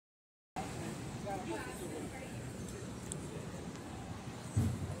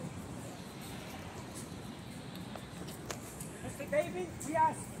David, we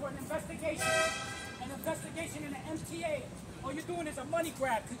asked for an investigation in the MTA. All you're doing is a money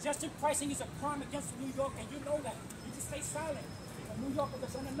grab. Congestion pricing is a crime against New York, and you know that. You just stay silent. The New Yorker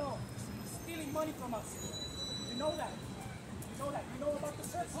doesn't know. You're stealing money from us. You know that. You know that. You know about the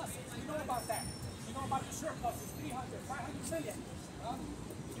surpluses. You know about that. You know about the surpluses, 300, 500 million.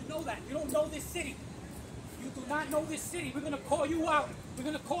 You know that. You don't know this city. You do not know this city. We're going to call you out. We're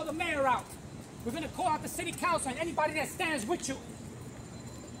going to call the mayor out. We're going to call out the city council and anybody that stands with you.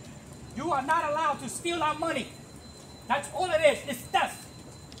 You are not allowed to steal our money. That's all it is. It's theft.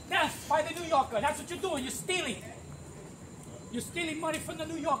 Theft by the New Yorker. That's what you're doing. You're stealing. You're stealing money from the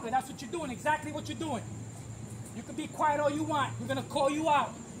New Yorker. That's what you're doing. Exactly what you're doing. You can be quiet all you want. We're going to call you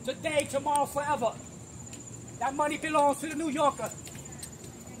out. Today, tomorrow, forever. That money belongs to the New Yorker.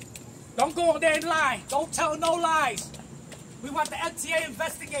 Don't go there and lie. Don't tell no lies. We want the MTA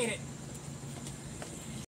investigated.